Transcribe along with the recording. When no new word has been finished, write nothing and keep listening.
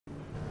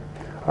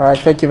All right,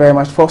 thank you very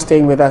much for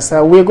staying with us.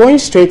 We're going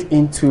straight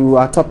into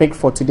our topic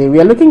for today.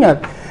 We are looking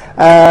at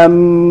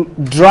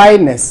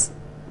dryness.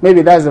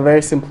 Maybe that's a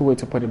very simple way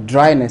to put it.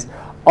 Dryness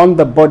on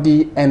the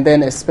body, and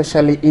then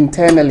especially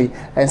internally.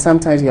 And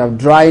sometimes you have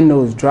dry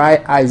nose,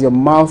 dry eyes, your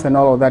mouth and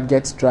all of that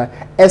gets dry,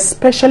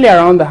 especially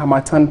around the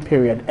Harmattan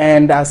period.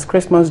 And as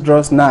Christmas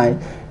draws nigh,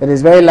 it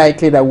is very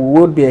likely that we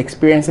would be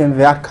experiencing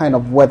that kind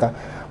of weather.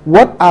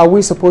 What are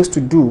we supposed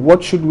to do?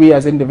 What should we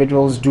as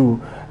individuals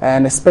do?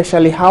 And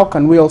especially, how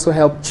can we also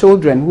help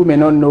children who may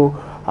not know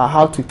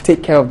how to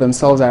take care of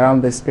themselves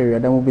around this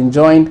period? And we've been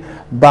joined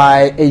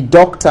by a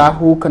doctor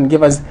who can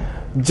give us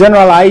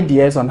general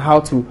ideas on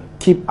how to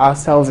keep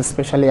ourselves,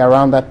 especially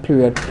around that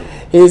period.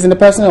 He is in the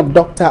person of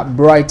Dr.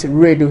 Bright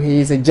Redu. He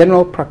is a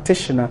general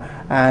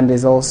practitioner and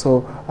is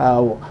also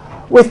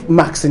with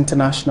Max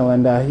International,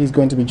 and he's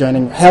going to be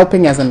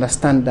helping us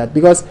understand that,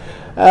 because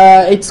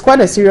it's quite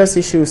a serious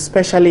issue,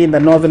 especially in the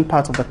northern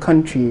part of the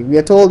country. We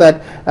are told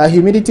that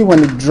humidity,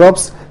 when it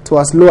drops to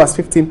as low as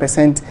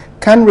 15%,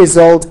 can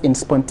result in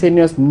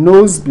spontaneous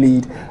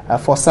nosebleed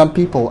for some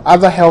people.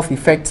 Other health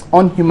effects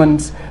on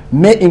humans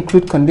may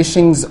include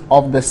conditions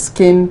of the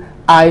skin,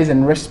 eyes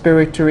and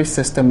respiratory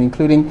system,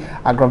 including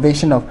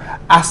aggravation of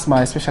asthma.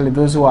 Especially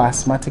those who are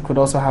asthmatic could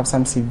also have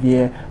some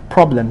severe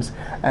problems.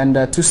 And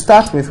to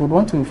start with, we'd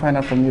want to find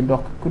out from you,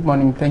 Doc. Good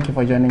morning. Thank you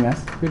for joining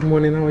us. Good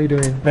morning. How are you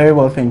doing? Very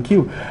well, thank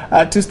you.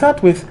 To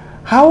start with,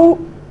 how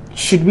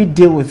should we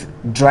deal with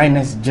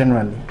dryness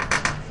generally?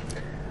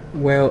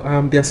 Well,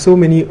 there are so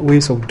many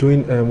ways of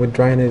doing with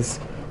dryness.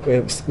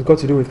 It's got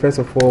to do with, first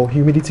of all,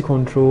 humidity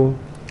control.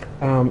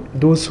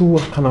 Those who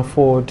can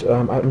afford,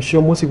 I'm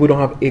sure most people don't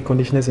have air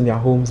conditioners in their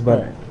homes, but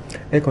right,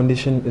 air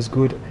condition is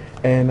good.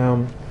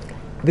 And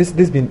this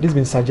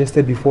been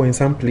suggested before in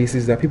some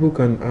places, that people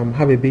can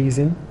have a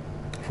basin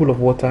full of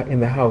water in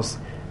the house,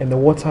 and the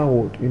water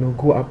would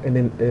go up and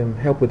then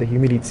help with the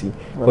humidity,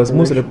 because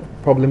most of the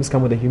problems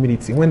come with the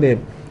humidity. When the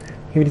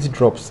humidity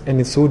drops and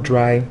it's so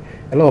dry,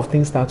 a lot of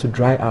things start to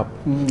dry up.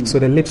 So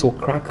the lips will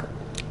crack,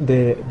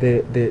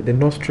 the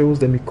nostrils,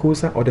 the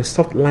mucosa or the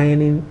soft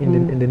lining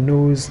in the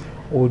nose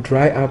will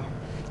dry up.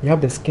 You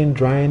have the skin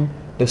drying,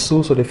 the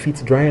soles of the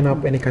feet drying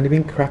up, and it can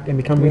even crack and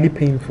become really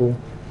painful.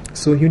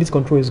 So humidity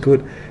control is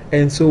good.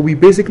 And so we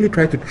basically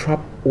try to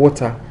trap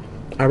water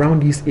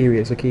around these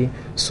areas, okay?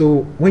 So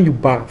when you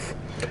bath,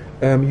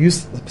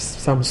 use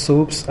some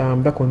soaps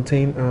that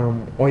contain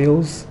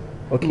oils,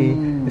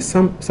 okay?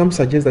 Some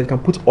suggest that you can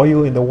put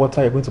oil in the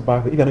water you're going to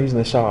bath. If you're not using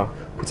the shower,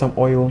 put some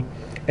oil,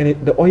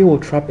 and the oil will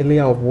trap a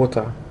layer of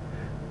water.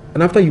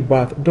 And after you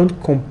bath,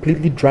 don't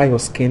completely dry your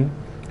skin,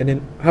 and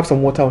then have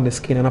some water on the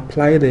skin and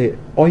apply the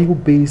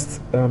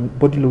oil-based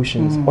body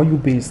lotions,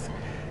 oil-based.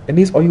 And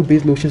these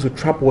oil-based lotions will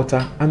trap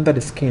water under the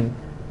skin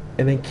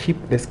and then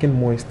keep the skin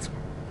moist.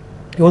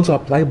 You want to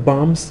apply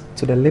balms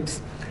to the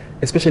lips,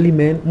 especially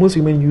men. Most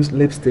women use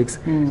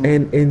lipsticks,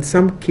 and in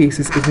some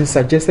cases it's been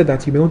suggested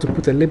that you may want to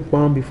put a lip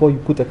balm before you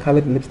put a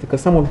colored lipstick,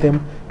 because some of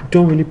them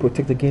don't really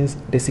protect against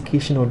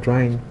desiccation or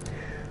drying.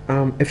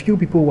 A few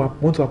people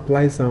want to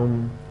apply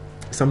some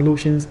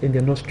lotions in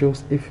their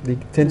nostrils if they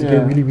tend to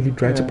get really, really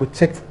dry, to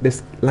protect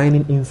this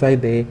lining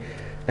inside there.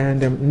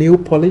 And nail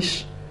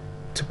polish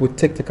to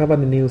cover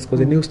the nails, because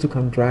the nails too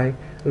can dry.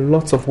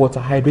 Lots of water.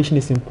 Hydration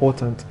is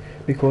important,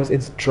 because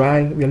it's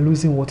dry. We are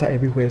losing water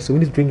everywhere, so we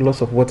need to drink lots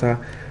of water.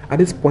 At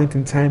this point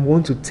in time, we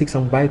want to take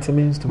some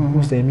vitamins to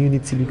boost the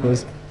immunity,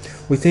 because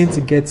we tend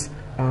to get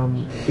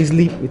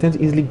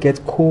easily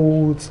get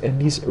colds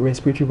and these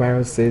respiratory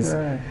viruses.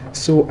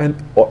 So, and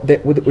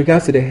with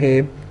regards to the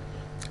hair,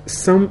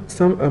 some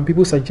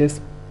people suggest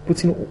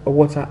putting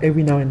water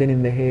every now and then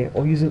in the hair,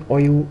 or using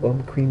oil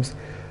creams.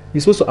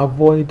 You're supposed to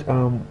avoid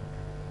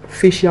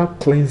facial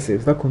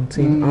cleansers that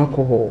contain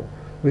alcohol.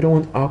 We don't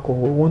want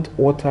alcohol. We want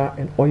water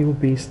and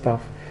oil-based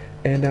stuff.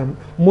 And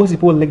most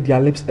people lick their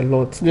lips a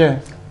lot.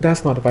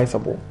 That's not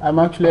advisable. I'm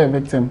actually a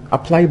victim.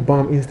 Apply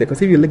balm instead,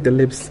 because if you lick the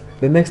lips,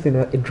 the next thing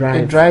it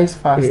dries. It dries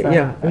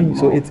faster.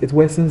 So it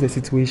worsens the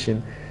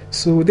situation.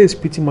 So this is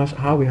pretty much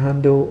how we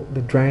handle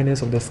the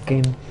dryness of the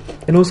skin.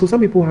 And also, some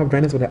people have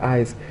dryness of the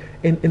eyes.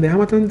 In the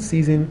Harmattan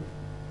season,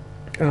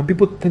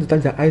 people tend to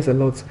touch their eyes a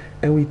lot,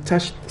 and we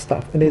touch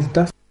stuff, and there's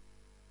dust,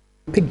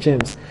 pick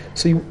germs.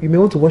 So you may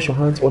want to wash your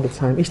hands all the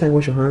time. Each time you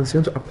wash your hands, you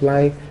want to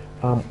apply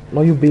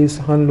oil-based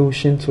hand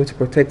lotion to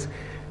protect.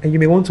 And you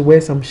may want to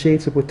wear some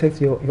shades to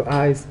protect your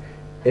eyes.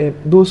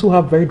 Those who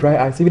have very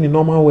dry eyes, even in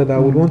normal weather,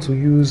 would want to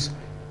use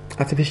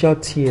artificial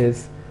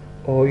tears,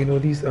 or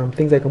these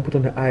things that you can put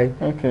on the eye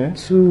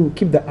to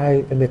keep the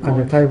eye and the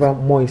conjunctiva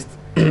moist,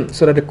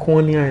 so that the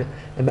cornea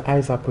and the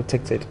eyes are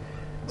protected.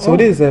 So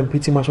this is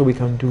pretty much what we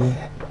can do.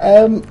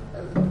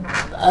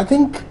 I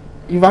think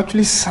you've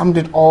actually summed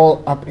it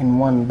all up in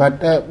one.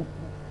 But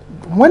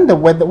when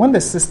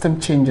the system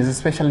changes,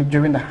 especially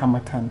during the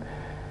Harmattan,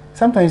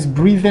 sometimes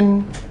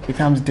breathing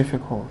becomes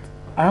difficult.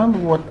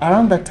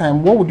 Around that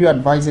time, what would you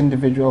advise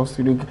individuals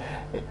to do?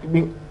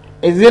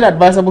 Is it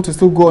advisable to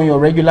still go on your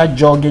regular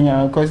jogging,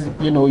 because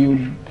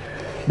you'd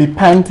be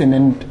panting,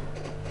 and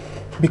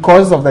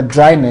because of the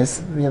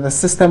dryness, the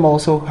system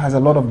also has a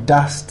lot of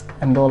dust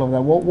and all of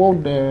that. What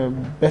would the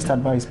best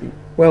advice be?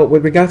 Well,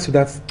 with regards to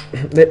that,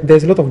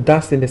 there's a lot of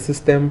dust in the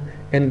system,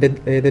 and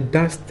the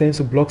dust tends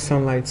to block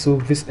sunlight, so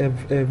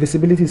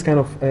visibility is kind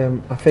of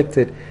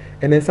affected.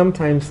 And then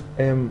sometimes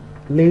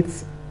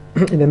late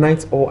in the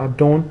night or at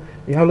dawn,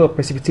 you have a lot of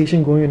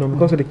precipitation going on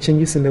because of the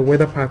changes in the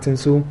weather pattern.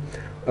 So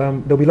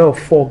there'll be a lot of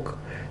fog.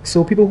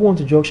 So people who want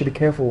to jog should be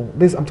careful.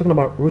 I'm talking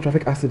about road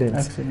traffic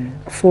accidents.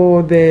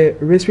 For the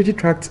respiratory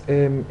tract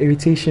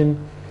irritation,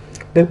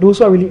 those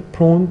who are really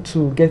prone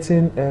to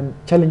getting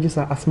challenges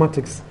are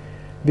asthmatics,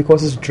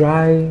 because it's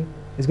dry,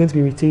 it's going to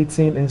be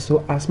irritating, and so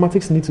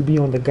asthmatics need to be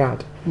on the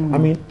guard. I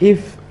mean,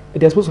 if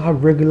they're supposed to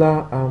have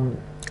regular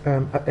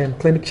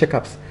clinic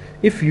checkups,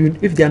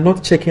 if they are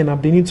not checking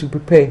up, they need to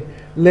prepare.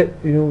 Let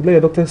your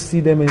doctor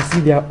see them and see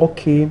they are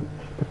okay,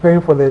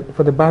 preparing for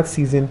the bad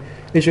season.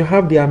 They should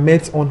have their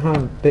meds on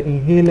hand, the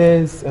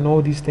inhalers and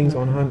all these things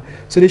on hand.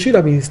 So they should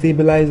have been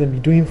stabilized and be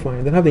doing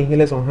fine. They have the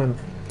inhalers on hand.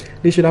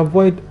 They should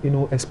avoid,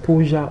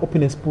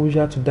 open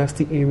exposure to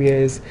dusty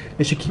areas.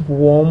 They should keep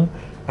warm,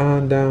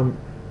 and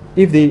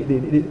if they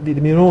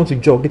may not want to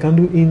jog, they can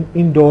do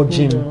indoor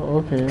gym,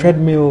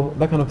 treadmill,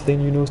 that kind of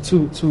thing.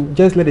 To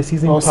just let the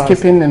season pass. Or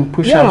skipping and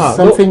push-ups,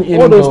 something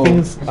indoor. All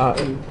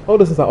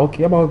those things are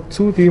okay. About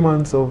 2-3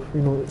 months of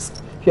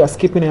if you are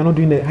skipping and you're not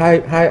doing the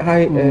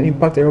high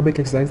impact aerobic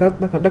exercise,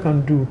 that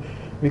can do,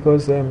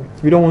 because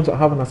we don't want to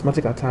have an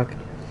asthmatic attack.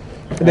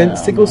 And then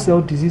sickle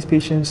cell disease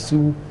patients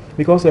too,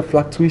 because of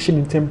fluctuation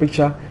in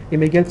temperature, it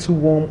may get too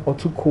warm or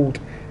too cold,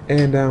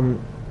 and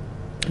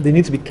they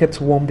need to be kept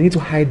warm. They need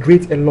to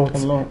hydrate a lot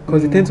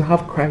because they tend to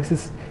have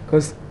crisis,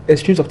 because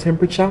extremes of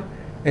temperature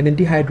and then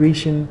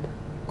dehydration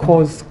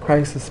cause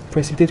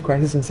precipitate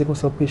crisis in sickle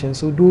cell patients.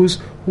 So those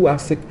who are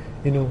sick,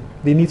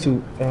 they need to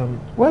be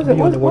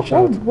on the watch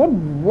out.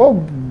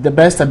 What the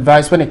best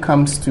advice when it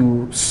comes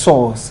to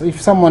sores?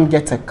 If someone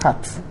gets a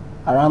cut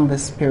around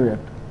this period,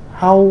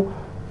 how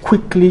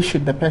quickly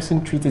should the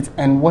person treat it,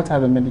 and what are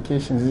the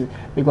medications?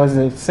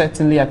 Because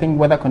certainly, I think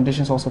weather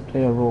conditions also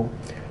play a role.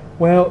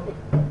 Well,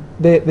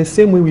 the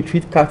same way we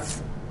treat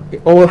cats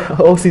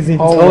all season,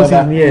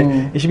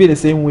 it should be the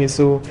same way.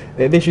 So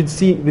they should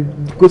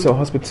go to a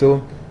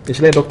hospital. They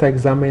should let a doctor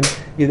examine.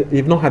 If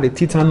they've not had a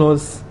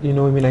tetanus,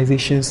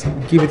 immunizations,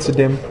 give it to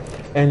them,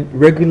 and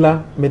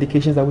regular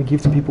medications that we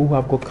give to people who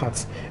have got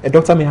cuts. A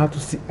doctor may have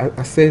to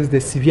assess the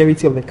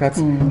severity of the cuts,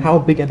 how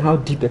big and how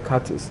deep the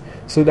cut is.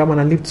 So that one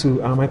I leave to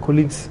my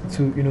colleagues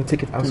to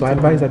take it out. So I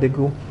advise that they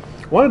go.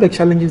 One of the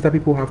challenges that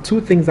people have,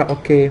 two things that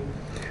occur.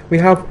 We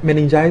have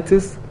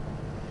meningitis.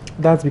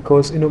 That's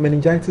because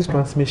meningitis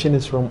transmission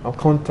is from our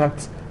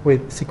contact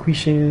with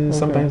secretions,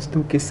 sometimes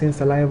through kissing,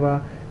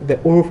 saliva, the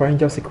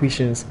oropharyngeal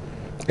secretions.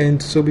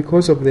 And so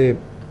because of the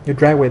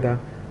dry weather,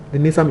 the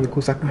nasal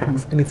mucosa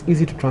cracks, and it's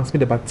easy to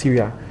transmit the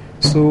bacteria.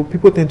 So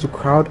people tend to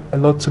crowd a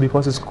lot too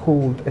because it's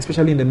cold,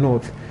 especially in the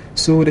north.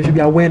 So there should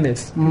be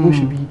awareness. People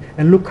should be,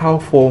 and look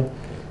out for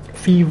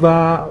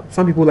fever.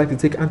 Some people like to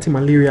take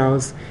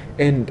anti-malarials,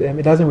 and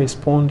it doesn't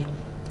respond.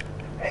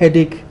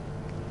 Headache.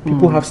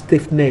 People have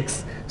stiff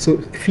necks. So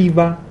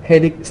fever,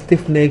 headache,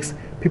 stiff necks.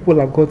 People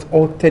have got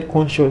altered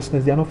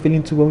consciousness. They are not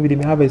feeling too well. Maybe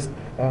they may have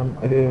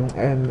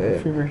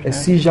a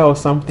seizure or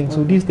something.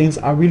 So these things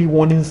are really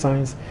warning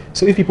signs.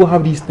 So if people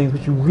have these things,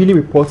 which you really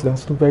report to them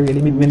very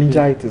early,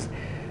 meningitis,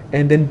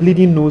 and then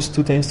bleeding nose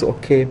too tends to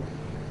occur.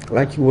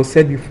 Like you was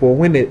said before,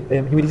 when the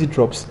humidity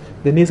drops,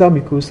 the nasal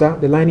mucosa,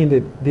 the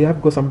lining, they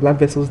have got some blood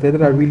vessels there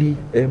that are really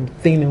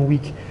thin and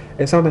weak.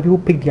 And sometimes people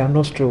pick their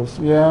nostrils.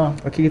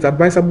 Okay, it's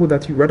advisable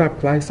that you rather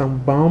apply some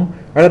balm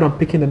rather than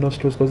picking the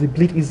nostrils, because they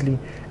bleed easily.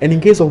 And in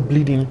case of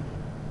bleeding,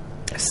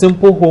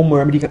 simple home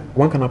remedy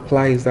one can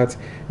apply is that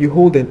you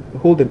hold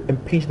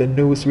and pinch the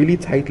nose really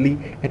tightly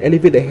and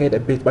elevate the head a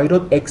bit, but you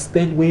don't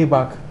extend way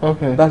back.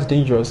 That's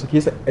dangerous. Okay,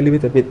 just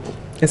elevate a bit,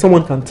 and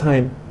someone can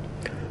time.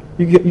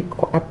 You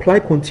apply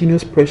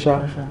continuous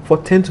pressure for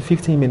 10 to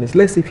 15 minutes.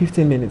 Let's say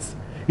 15 minutes.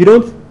 You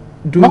don't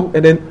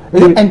and then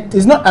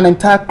it's not an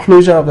entire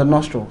closure of the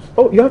nostrils.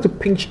 Oh, you have to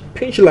pinch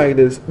like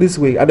this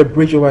way at the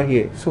bridge over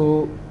here.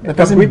 So the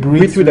person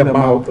breathe through the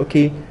mouth.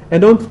 Okay,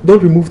 and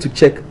don't remove to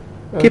check.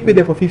 Keep it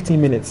there for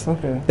 15 minutes.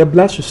 The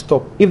blood should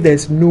stop if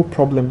there's no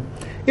problem.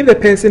 If the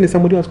person is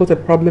somebody who has got a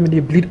problem and they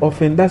bleed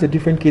often, that's a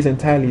different case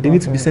entirely. They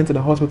need to be sent to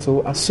the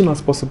hospital as soon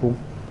as possible.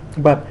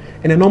 But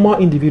in a normal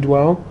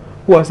individual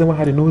who has never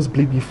had a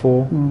nosebleed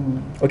before,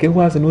 who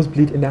has a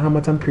nosebleed in the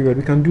Harmattan period,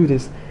 we can do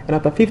this. And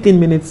after 15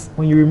 minutes,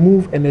 when you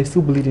remove and they're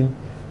still bleeding,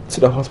 to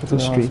the hospital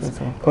straight.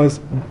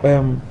 Because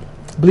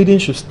bleeding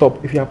should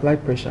stop if you apply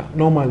pressure,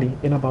 normally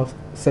in about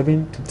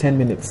 7 to 10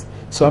 minutes.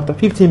 So after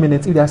 15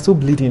 minutes, if they are still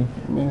bleeding,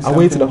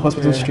 away to the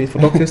hospital straight for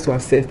doctors to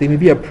assess. There may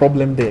be a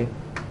problem there.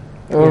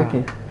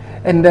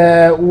 And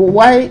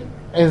why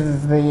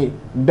is the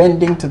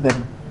bending to the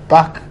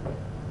back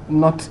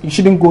not? You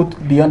shouldn't go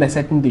beyond a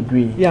certain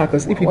degree. Yeah,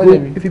 because if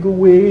you go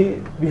way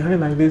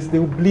behind like this, they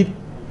will bleed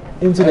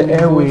into the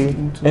airway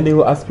and they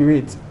will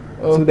aspirate.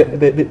 So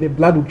the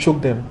blood will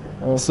choke them.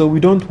 So we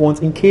don't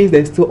want, in case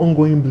there's still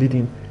ongoing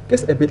bleeding,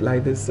 just a bit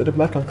like this, so the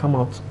blood can come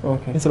out.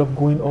 Okay. Instead of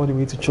going all the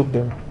way to choke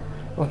them.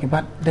 Okay,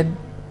 but then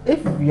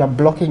if you are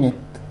blocking it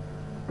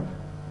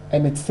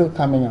and it's still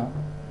coming out,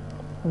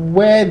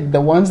 where the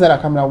ones that are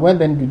coming out, where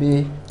then do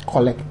they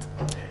collect?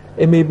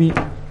 It may be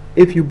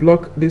if you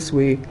block this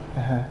way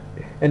Uh-huh.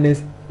 and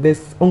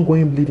there's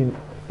ongoing bleeding.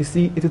 You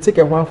see, it will take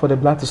a while for the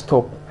blood to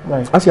stop.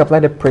 Right. As you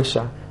apply the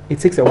pressure, it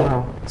takes a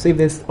while. So if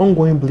there's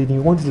ongoing bleeding,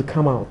 you want it to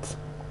come out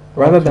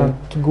rather than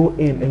to go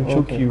in and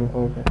choke you.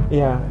 Okay.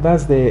 Yeah,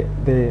 that's the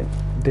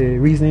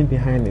reasoning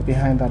behind it.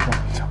 Behind that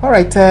one. All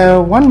right.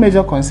 One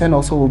major concern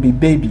also will be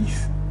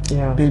babies.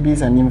 Yeah.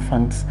 Babies and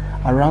infants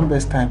around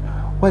this time.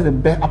 What's the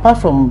best, apart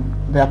from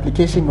the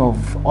application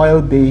of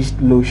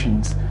oil-based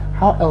lotions,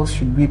 how else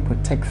should we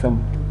protect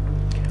them?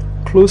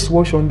 Close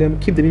wash on them,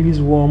 keep the babies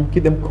warm,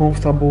 keep them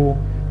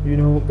comfortable. You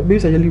know,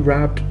 babies are usually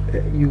wrapped.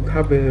 You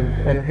have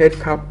a head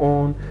cap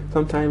on.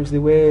 Sometimes they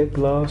wear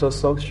gloves or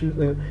socks. Shoes.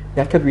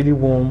 They are kept really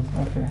warm.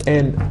 Okay.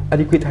 And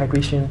adequate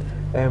hydration.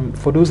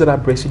 For those that are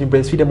breastfeeding,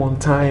 breastfeed them on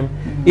time.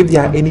 Mm-hmm. If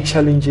there are any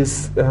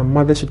challenges,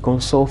 mothers should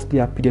consult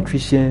their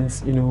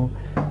pediatricians, you know,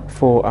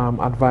 for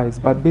advice.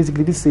 But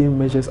basically, the same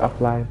measures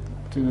apply.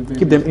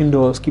 Keep them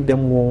indoors, keep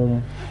them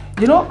warm.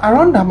 You know,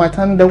 around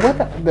Harmattan, the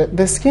weather,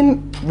 the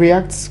skin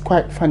reacts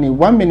quite funny.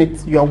 1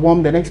 minute you are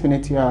warm, the next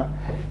minute you are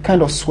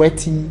kind of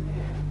sweaty.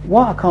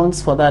 What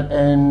accounts for that?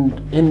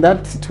 And in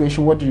that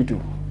situation, what do you do?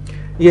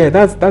 Yeah,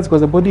 that's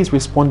because the body is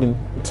responding.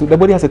 So the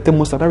body has a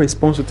thermostat that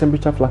responds to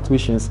temperature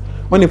fluctuations.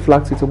 When it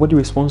fluctuates, your body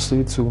responds to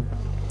it too.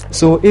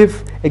 So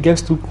if it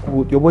gets too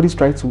cold, your body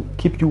tries to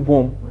keep you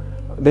warm.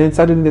 Then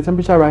suddenly the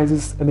temperature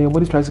rises, and then your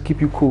body tries to keep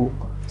you cool.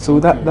 So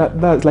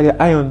that's like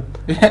an ion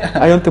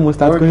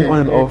thermostat going on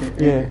and off.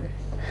 Yeah.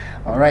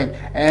 All right.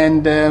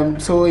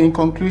 And so in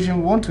conclusion,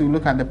 we want to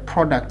look at the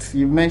products.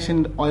 You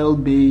mentioned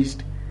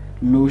oil-based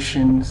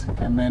lotions,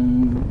 and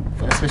then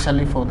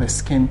especially for the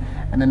skin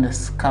and then the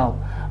scalp.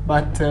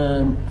 But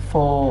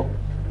for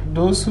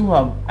those who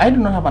have, I do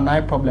not have an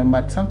eye problem,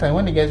 but sometimes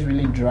when it gets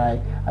really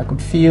dry, I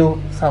could feel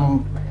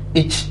some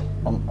itch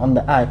on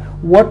the eye.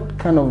 What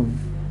kind of,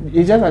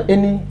 is just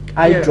any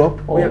eye drop?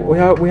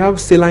 Or we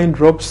have saline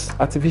drops,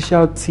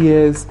 artificial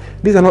tears.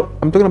 These are not,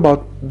 I'm talking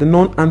about the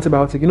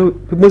non-antibiotic. You know,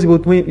 most people,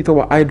 when you talk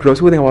about eye drops,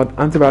 people think about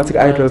antibiotic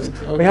eye drops.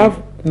 Okay. We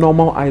have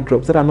normal eye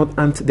drops that are not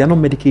they are not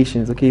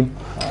medications, okay?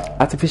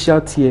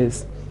 Artificial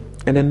tears,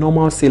 and then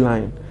normal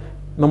saline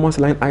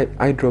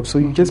eye drops. So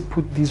you just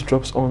put these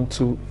drops on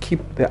to keep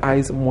the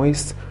eyes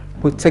moist,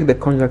 protect the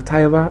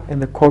conjunctiva and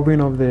the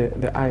covering of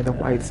the eye, the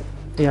whites.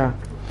 Yeah.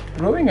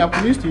 Growing up,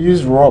 we used to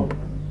use rub.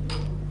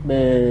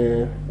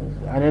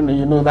 I don't know,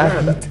 you know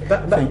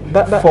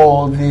that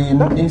for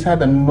the inside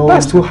the nose.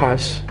 That's too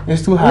harsh.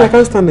 It's too harsh. I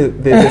can't stand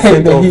the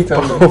scent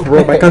of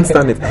rub. I can't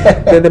stand it.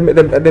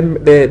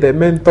 The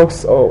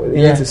mentos or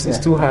is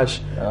too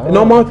harsh.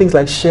 Normal things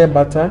like shea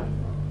butter,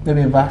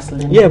 maybe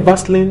Vaseline. Yeah,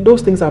 Vaseline.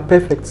 Those things are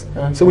perfect.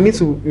 Okay. So we need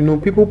to, you know,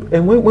 people.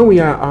 And when we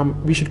are,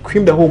 we should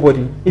cream the whole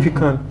body if you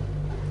can.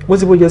 Most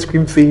people just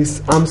cream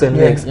face, arms, and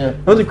legs. Yeah.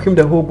 You want to cream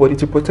the whole body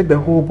to protect the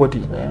whole body.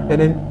 Yeah.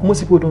 And then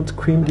most people don't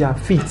cream their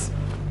feet.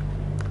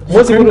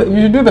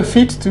 You do the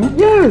feet too?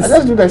 Yes. I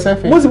just do the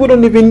surface. Most people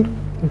don't even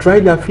dry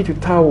their feet with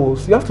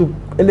towels. You have to,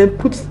 and then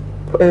put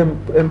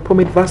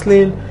pomade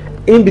Vaseline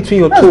in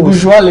between your toes.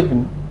 Bourgeois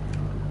living.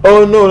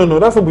 Oh no,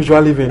 that's not bourgeois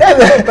living.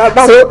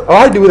 So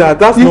I do that.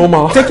 That's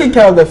normal. Taking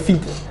care of the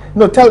feet.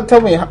 No,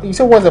 tell me. You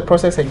said what's the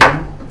process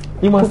again?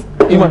 You must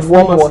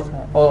warm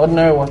water or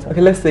ordinary water.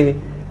 Okay, let's say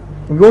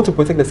we want to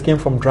protect the skin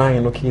from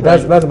drying. Okay,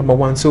 that's number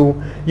one.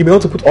 So you may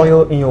want to put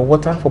oil in your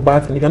water for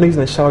bathing. If you're not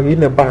using a shower, you're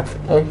in a bath.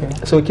 Okay.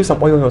 So keep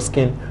some oil on your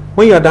skin.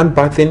 When you are done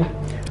bathing,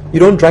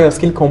 you don't dry your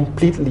skin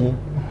completely.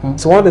 Mm-hmm.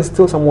 So while there's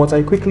still some water,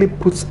 you quickly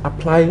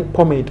apply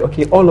pomade.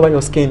 Okay, all over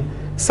your skin.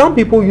 Some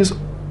people use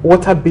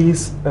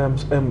water-based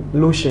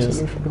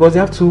lotions because they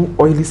have too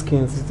oily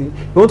skins. You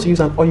want to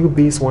use an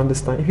oil-based one this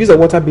time. If you use a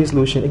water-based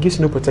lotion, it gives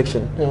you no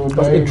protection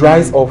because it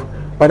dries off.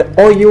 But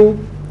the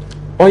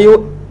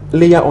oil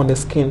layer on the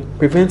skin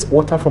prevents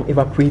water from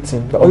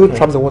evaporating. The oil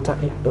traps the water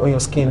on your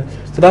skin,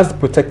 so that's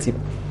protective.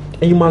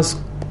 And you must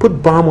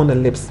put balm on the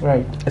lips,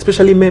 right?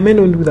 Especially men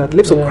don't do that.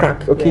 Lips will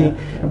crack, okay?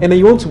 And then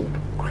you want to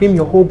cream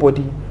your whole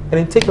body and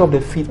then take care of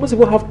the feet. Most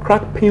people have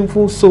cracked,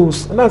 painful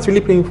soles, and that's really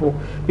painful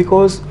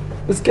because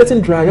it's getting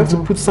dry. You have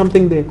to put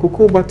something there: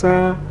 cocoa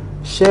butter,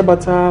 shea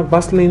butter,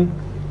 Vaseline.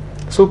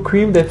 So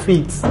cream the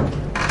feet.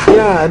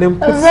 Yeah, and then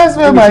that's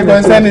where my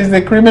concern is,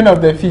 the creaming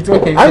of the feet.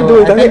 Okay, I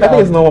do it. I think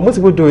it's normal. Most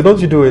people do it.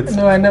 Don't you do it?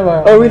 No, I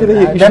never. Oh, really?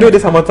 You should do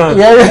this Harmattan.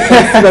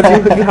 Yeah. So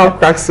that you have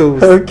cracked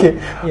soles. Okay.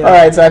 Yeah. All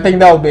right. So I think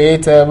that will be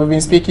it. We've been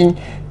speaking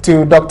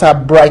to Dr.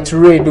 Bright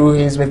Reid, who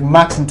is with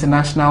Max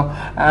International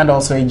and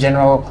also a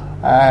general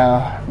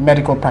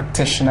medical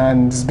practitioner,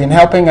 and has been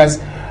helping us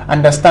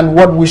understand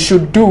what we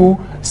should do,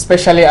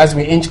 especially as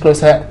we inch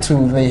closer to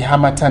the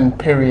Harmattan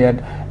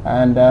period.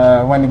 And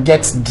when it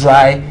gets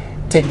dry,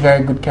 take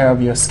very good care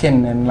of your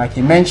skin. And like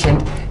he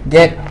mentioned,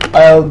 get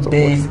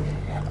oil-based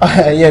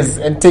Yes,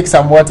 and take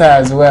some water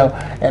as well,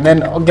 and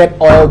then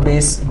get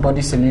oil-based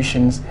body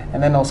solutions,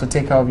 and then also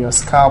take care of your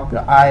scalp,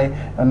 your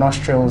eye, your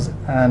nostrils,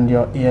 and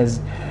your ears.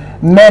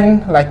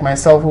 Men like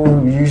myself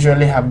who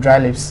usually have dry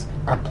lips,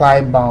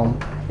 apply balm.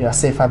 You are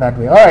safer that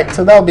way. All right,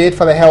 so that'll be it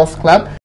for the Health Club.